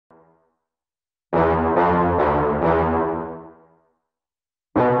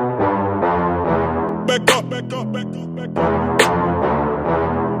back up, back up, back up, back up.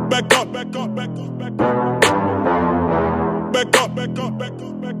 Back up, back up, back up, back up. Back up, back up, back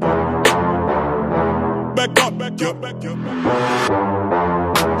up, back up. Back up, back up, back up.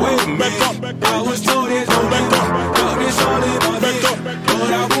 Wait a minute, I was told there's no back up. Got this all in my head,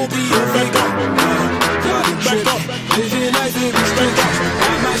 but I won't be a fake up. Got a trip, living life in the street.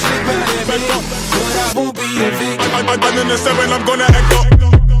 I might slip out and back up, but I won't be a fake up. I'm in the 7, I'm gonna act up.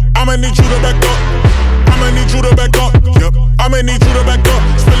 I'ma need you to back up. I'ma need you to back up. Yep. I'ma need you to back up.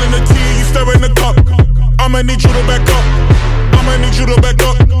 Spilling the tea, you stirring the cup. I'ma need you to back up. I'ma need you to back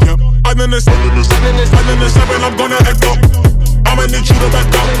up. Yep. I'm in the 7, I'm gonna act up. I'ma need you to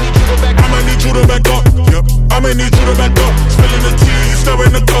back up. I'ma need you to back up. Yep. I'ma need you to back up. Spilling the tea, you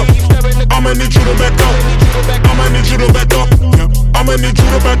stirring the cup. I'ma need you to back up. I'ma need you to back up. Yep. I'ma need you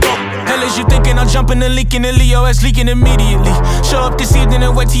to back up. Hell is you thinking I'm jumping and leaking and Leo is leaking immediately. Show up this evening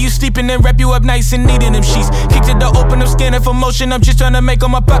and wait till you sleeping and wrap you up nice and neat in them sheets. Kick to the open, I'm scanning for motion, I'm just trying to make all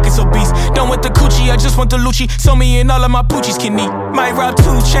my pockets obese. Done with the coochie, I just want the Lucci, so me and all of my poochies can eat. Might rob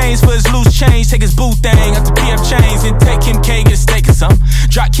 2 chains for his loose change, take his boo thing out the PF chains and take him K, get a steak or something.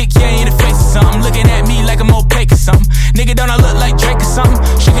 Drop kick yeah in the face or something, looking at me like I'm opaque or something. Nigga don't I look like Drake or something?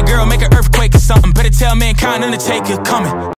 Shake a girl, make an earthquake or something. Better tell mankind Undertaker coming.